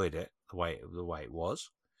thoroughly enjoyed it the way it was.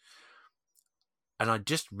 And I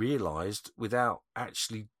just realised, without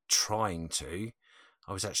actually trying to,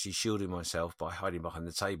 I was actually shielding myself by hiding behind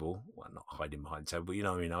the table. Well, not hiding behind the table, but you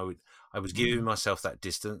know what I mean? I was giving myself that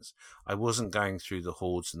distance. I wasn't going through the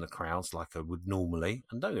hordes and the crowds like I would normally.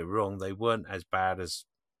 And don't get me wrong, they weren't as bad as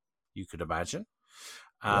you could imagine.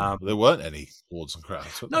 There weren't any hordes and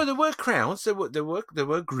crowds. No, there were crowds. There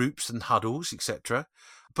were groups and huddles, etc.,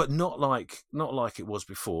 but not like it was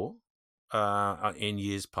before. In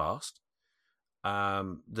years past,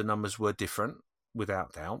 the numbers were different,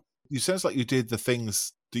 without doubt. You sounds like you did the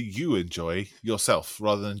things that you enjoy yourself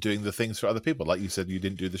rather than doing the things for other people. Like you said, you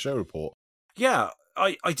didn't do the show report. Yeah,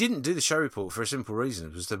 I didn't do the show report for a simple reason,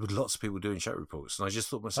 because there were lots of people doing show reports, and I just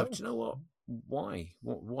thought to myself, you know what? Why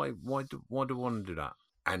do I want to do that?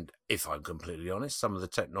 And if I'm completely honest, some of the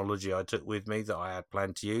technology I took with me that I had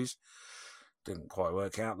planned to use didn't quite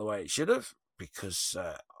work out the way it should have, because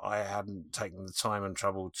I hadn't taken the time and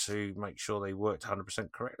trouble to make sure they worked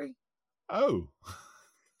 100% correctly. Oh,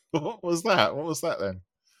 what was that? What was that then?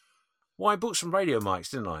 Well, I bought some radio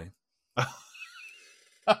mics, didn't I?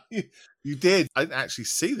 You did. I didn't actually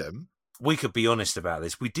see them. We could be honest about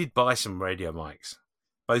this. We did buy some radio mics,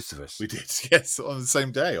 both of us. We did, yes, on the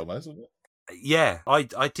same day almost, wasn't it? Yeah, I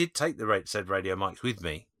did take the said radio mics with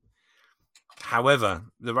me. However,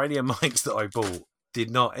 the radio mics that I bought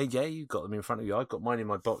did not. Yeah, you got them in front of you. I've got mine in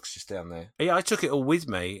my box just down there. Yeah, I took it all with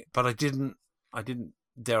me, but I didn't.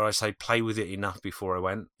 Dare I say, play with it enough before I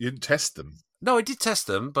went. You didn't test them? No, I did test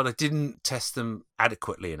them, but I didn't test them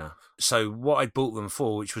adequately enough. So what I bought them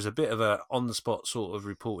for, which was a bit of a on-the-spot sort of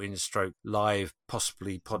reporting stroke live,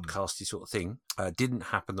 possibly podcasty sort of thing, didn't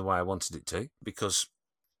happen the way I wanted it to, because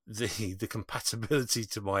the compatibility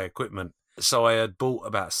to my equipment. So I had bought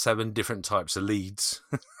about 7 different types of leads,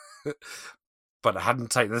 but I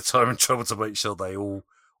hadn't taken the time and trouble to make sure they all,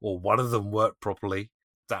 or one of them, worked properly.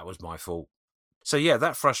 That was my fault. So yeah,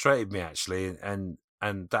 that frustrated me actually, and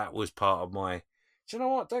that was part of my. Do you know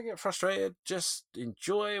what? Don't get frustrated. Just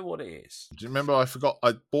enjoy what it is. Do you remember I forgot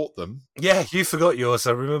I bought them? Yeah, you forgot yours.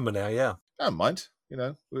 I remember now. Yeah, I don't mind. You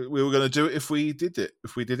know, we were going to do it if we did it.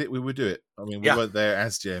 If we did it, we would do it. I mean, we weren't there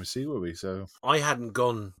as JMC, were we? So I hadn't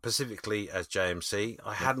gone specifically as JMC.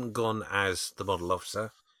 I hadn't gone as the model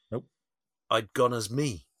officer. Nope. I'd gone as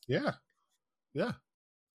me. Yeah.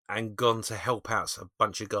 And gone to help out a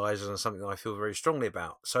bunch of guys on something that I feel very strongly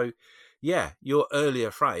about. So, yeah, your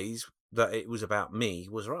earlier phrase that it was about me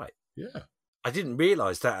was right. Yeah. I didn't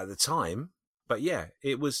realise that at the time, but yeah,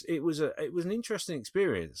 it was an interesting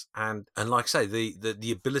experience. And like I say,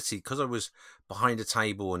 the ability, because I was behind a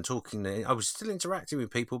table and talking, I was still interacting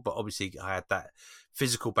with people, but obviously I had that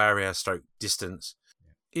physical barrier stroke distance.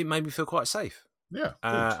 It made me feel quite safe. Yeah.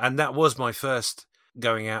 And that was my first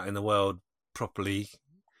going out in the world properly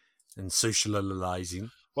and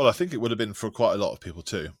socializing. Well, I think it would have been for quite a lot of people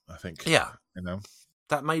too. I think. Yeah. You know,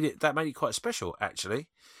 that made it quite special actually.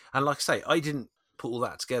 And like I say, I didn't put all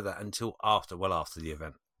that together until after the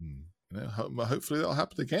event. You know, hopefully that'll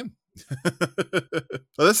happen again.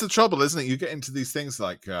 Well, that's the trouble, isn't it? You get into these things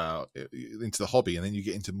like into the hobby, and then you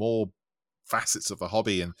get into more facets of a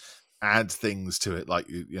hobby and add things to it, like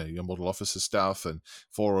your model officer stuff and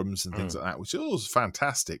forums and things like that, which is always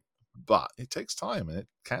fantastic. But it takes time, and it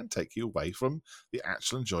can take you away from the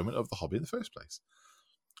actual enjoyment of the hobby in the first place,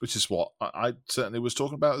 which is what I certainly was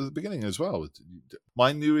talking about at the beginning as well.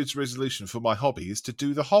 My New Year's resolution for my hobby is to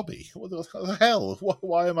do the hobby. What the hell?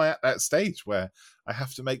 Why am I at that stage where I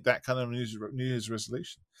have to make that kind of New Year's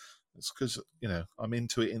resolution? It's because, I'm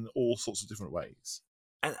into it in all sorts of different ways.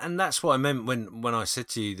 And that's what I meant when I said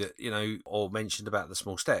to you that, or mentioned about the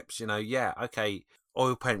small steps, okay,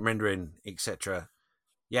 oil paint rendering, etc.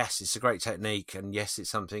 Yes, it's a great technique, and yes, it's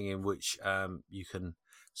something in which you can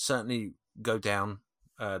certainly go down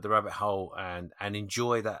the rabbit hole and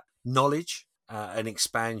enjoy that knowledge and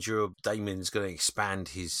expand Damien's going to expand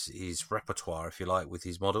his repertoire, if you like, with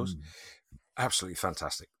his models. Absolutely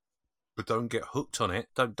fantastic. But don't get hooked on it.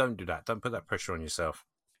 Don't do that. Don't put that pressure on yourself.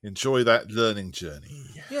 Enjoy that learning journey.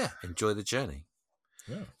 Yeah, enjoy the journey.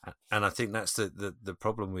 Yeah. And I think that's the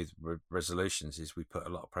problem with resolutions is we put a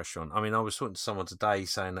lot of pressure on. I mean, I was talking to someone today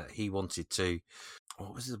saying that he wanted to,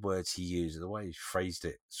 what was the words he used? The way he phrased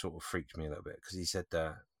it sort of freaked me a little bit because he said,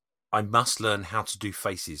 I must learn how to do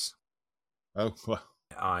faces. Oh, well.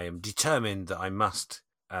 I am determined that I must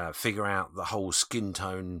figure out the whole skin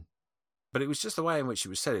tone. But it was just the way in which it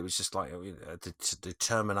was said. It was just like a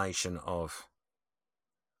determination of...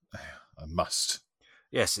 I must.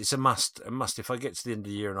 Yes, it's a must. A must. If I get to the end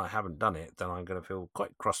of the year and I haven't done it, then I'm going to feel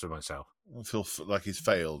quite cross with myself. I feel like he's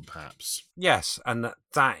failed, perhaps. Yes, and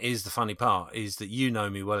that is the funny part, is that you know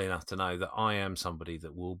me well enough to know that I am somebody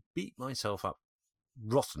that will beat myself up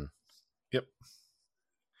rotten. Yep.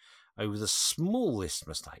 Over the smallest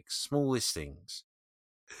mistakes, smallest things.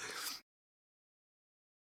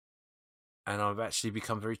 And I've actually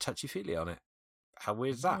become very touchy-feely on it. How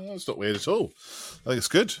weird is that? No, it's not weird at all. I think it's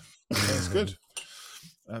good. It's good.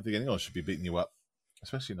 I don't think anyone should be beating you up,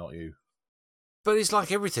 especially not you. But it's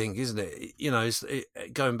like everything, isn't it? You know,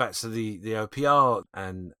 going back to the OPR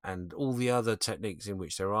and all the other techniques in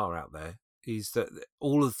which there are out there, is that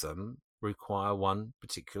all of them require one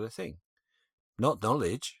particular thing. Not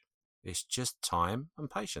knowledge. It's just time and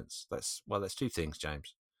patience. That's two things,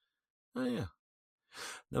 James. Oh, yeah.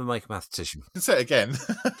 Never make a mathematician. Say it again.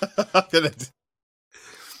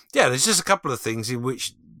 Yeah, there's just a couple of things in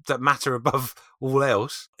which that matter above all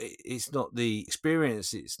else. It's not the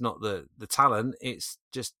experience, it's not the talent, it's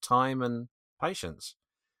just time and patience.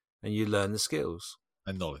 And you learn the skills.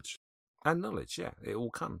 And knowledge. And knowledge, yeah. It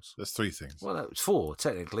all comes. There's 3 things. Well, that was 4,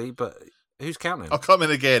 technically, but who's counting? I'll come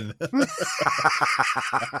in again.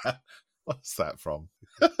 What's that from?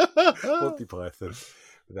 Monty Python,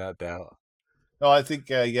 without doubt. No, I think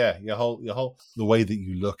your whole the way that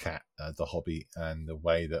you look at the hobby and the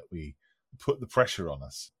way that we put the pressure on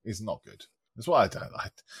us is not good. That's why I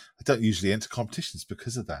don't usually enter competitions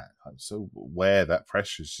because of that. I'm so aware that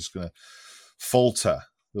pressure is just going to falter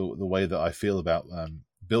the way that I feel about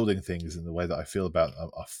building things and the way that I feel about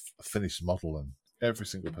a finished model. And every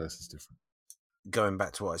single person's different. Going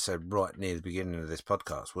back to what I said right near the beginning of this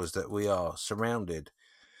podcast was that we are surrounded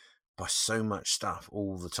by so much stuff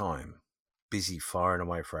all the time, busy firing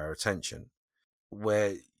away for our attention,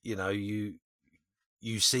 where, you know, you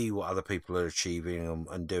see what other people are achieving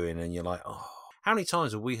and doing, and you're like, oh, how many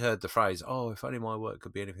times have we heard the phrase, oh, if only my work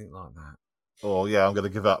could be anything like that? Oh, yeah, I'm going to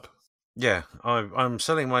give up. Yeah, I'm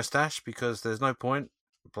selling my stash because there's no point,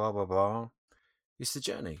 blah, blah, blah. It's the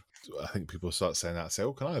journey. I think people start saying that, say,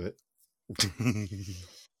 oh, can I have it?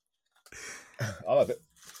 I'll have it.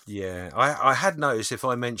 Yeah, I had noticed if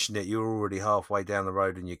I mentioned it, you were already halfway down the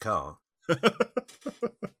road in your car.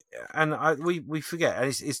 And we forget, and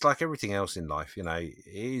it's like everything else in life, you know, it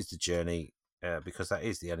is the journey, because that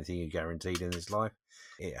is the only thing you're guaranteed in this life.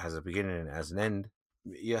 It has a beginning and it has an end.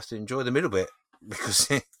 You have to enjoy the middle bit, because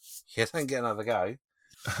you don't get another go.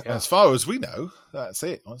 Yeah. As far as we know, that's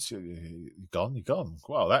it. Once you're gone, you're gone.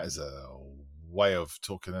 Well, that is a way of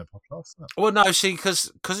talking in a podcast. Isn't it? Well, no, see,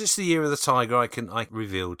 because it's the year of the tiger, I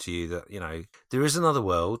reveal to you that, you know, there is another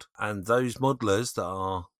world, and those modelers that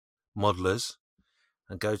are modelers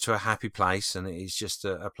and go to a happy place, and it is just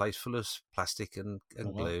a place full of plastic and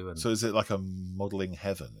glue. And so is it like a modelling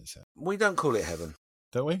heaven, is it? we don't call it heaven.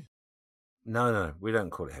 Don't we? No, we don't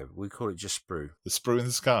call it heaven. We call it just sprue. The sprue in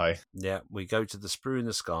the sky. Yeah, we go to the sprue in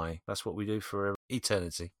the sky. That's what we do for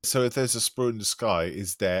eternity. So if there's a sprue in the sky,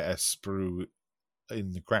 is there a sprue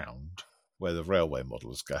in the ground where the railway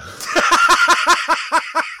models go?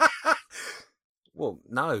 Well,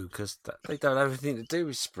 no, because they don't have anything to do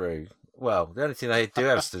with sprue. Well, the only thing they do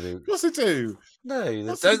have to do... Of course they do. No,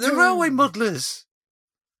 the railway modelers.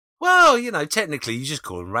 Well, you know, technically you just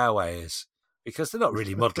call them railwayers, because they're not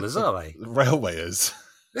really modelers, are they? Railwayers.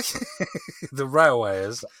 The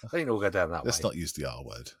railwayers. They didn't all go down that way. Let's not use the R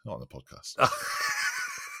word, not on the podcast.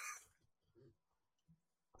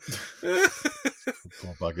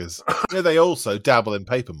 Poor buggers. Yeah, they also dabble in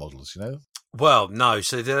paper models, you know? Well, no.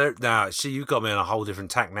 So you've got me on a whole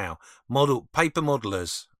different tack now. Paper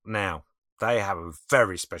modelers now, they have a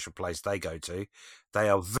very special place they go to. They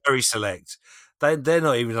are very select. They're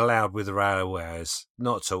not even allowed with the railways.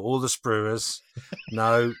 Not at all. All the spruers,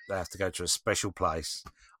 no, they have to go to a special place.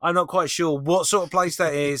 I'm not quite sure what sort of place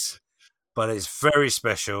that is, but it's very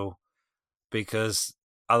special, because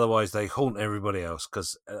otherwise they haunt everybody else.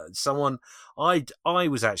 Because I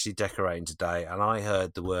was actually decorating today, and I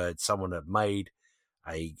heard the word someone had made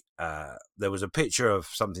there was a picture of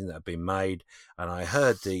something that had been made, and I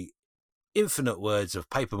heard the infinite words of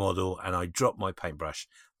paper model, and I drop my paintbrush.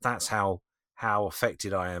 That's how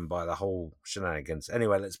affected I am by the whole shenanigans.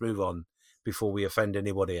 Anyway, let's move on before we offend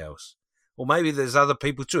anybody else. Or maybe there's other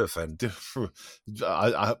people to offend.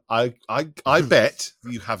 I bet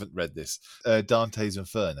you haven't read this. Dante's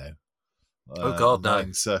Inferno. Oh God, no!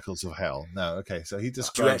 9 Circles of Hell. No, okay. So he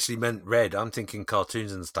describes. You actually meant read. I'm thinking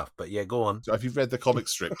cartoons and stuff. But yeah, go on. Have you read the comic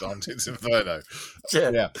strip Dante's Inferno?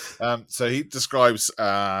 Yeah. So he describes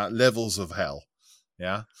levels of hell.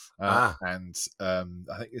 Yeah. And I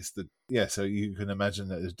think it's so you can imagine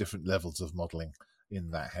that there's different levels of modelling in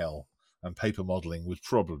that hell. And paper modelling would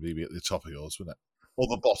probably be at the top of yours, wouldn't it? Or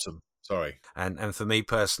the bottom. Sorry. And for me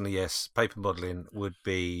personally, yes, paper modelling would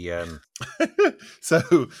be.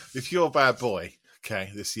 So if you're a bad boy,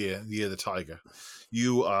 okay, this year, the year of the tiger,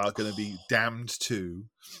 you are going to be damned to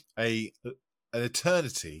an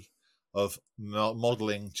eternity of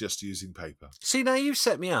modelling just using paper. See, now you've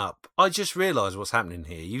set me up. I just realised what's happening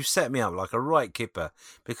here. You've set me up like a right kipper,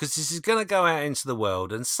 because this is going to go out into the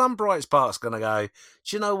world, and some bright spark's going to go,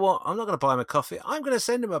 do you know what? I'm not going to buy him a coffee. I'm going to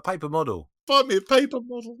send him a paper model. Buy me a paper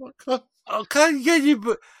model. Okay, yeah,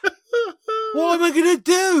 but what am I going to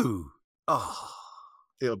do? Oh.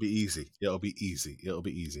 It'll be easy.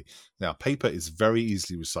 Now, paper is very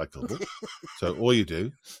easily recyclable. So all you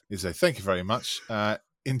do is say, thank you very much,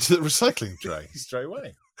 into the recycling tray straight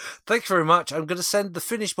away. Thank you very much. I'm going to send the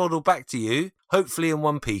finished model back to you, hopefully in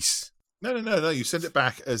one piece. No. You send it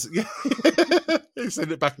back as you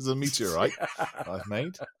send it back as a meteorite I've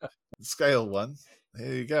made. Scale 1.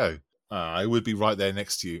 Here you go. I would be right there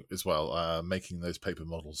next to you as well, making those paper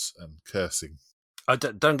models and cursing.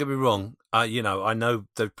 Don't get me wrong. I know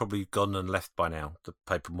they've probably gone and left by now, the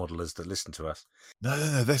paper modelers that listen to us.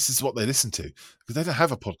 No. This is what they listen to, because they don't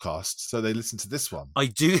have a podcast, so they listen to this one. I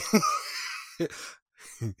do.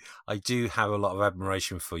 I do have a lot of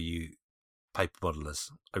admiration for you, paper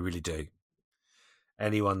modelers. I really do.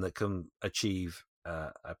 Anyone that can achieve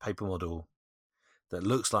a paper model that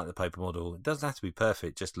looks like the paper model, it doesn't have to be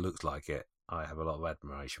perfect, just looks like it. I have a lot of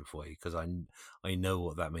admiration for you, because I know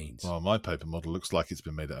what that means. Well, my paper model looks like it's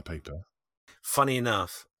been made out of paper. Funny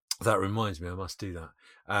enough, that reminds me, I must do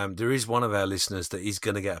that. There is one of our listeners that is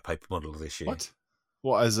going to get a paper model this year.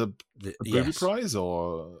 What, as a booby prize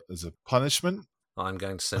or as a punishment? I'm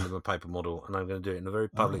going to send him a paper model, and I'm going to do it in a very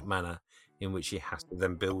public manner, in which he has to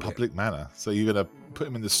then build public manner. So you're going to put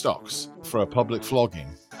him in the stocks for a public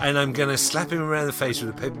flogging. And I'm going to slap him around the face with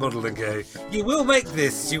a paper model and go, you will make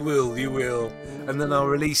this, you will. And then I'll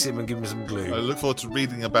release him and give him some glue. I look forward to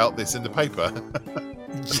reading about this in the paper.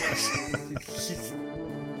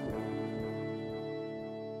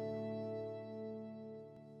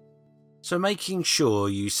 So making sure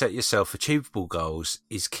you set yourself achievable goals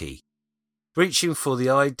is key. Reaching for the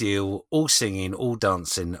ideal, all singing, all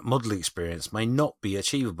dancing model experience may not be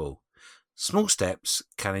achievable. Small steps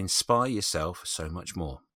can inspire yourself so much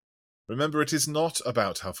more. Remember, it is not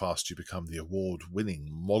about how fast you become the award-winning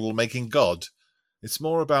model-making god. It's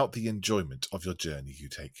more about the enjoyment of your journey you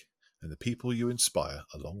take and the people you inspire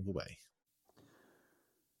along the way.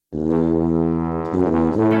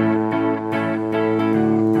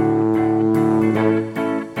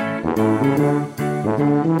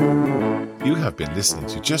 You have been listening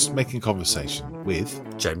to Just Making Conversation with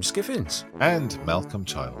James Giffins and Malcolm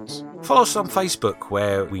Childs. Follow us on Facebook,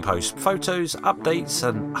 where we post photos, updates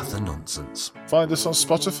and other nonsense. Find us on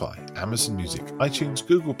Spotify, Amazon Music, iTunes,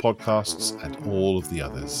 Google Podcasts and all of the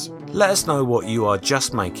others. Let us know what you are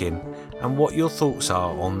just making and what your thoughts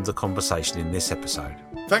are on the conversation in this episode.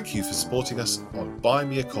 Thank you for supporting us on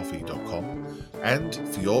buymeacoffee.com and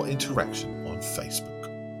for your interaction on Facebook.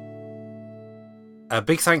 A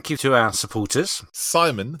big thank you to our supporters.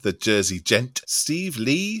 Simon, the Jersey Gent, Steve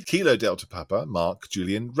Lee, Kilo Delta Papa, Mark,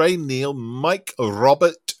 Julian, Ray Neal, Mike,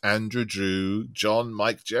 Robert, Andrew Drew, John,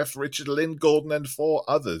 Mike, Jeff, Richard, Lynn, Gordon and 4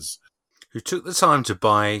 others who took the time to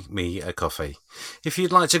buy me a coffee. If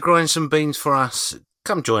you'd like to grind some beans for us,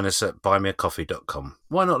 come join us at buymeacoffee.com.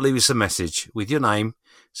 Why not leave us a message with your name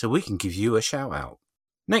so we can give you a shout out.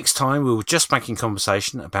 Next time we'll just making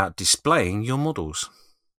conversation about displaying your models.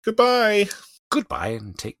 Goodbye. Goodbye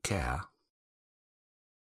and take care.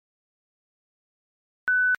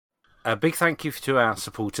 A big thank you to our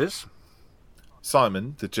supporters.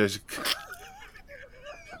 Simon, the Jersey...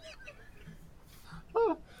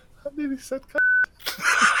 Oh, I nearly said...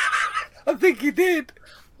 I think you did.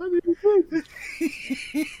 I nearly did.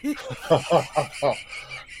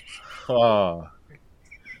 Oh.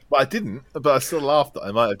 But I didn't, but I still laughed that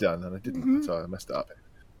I might have done, and I didn't, so I messed it up.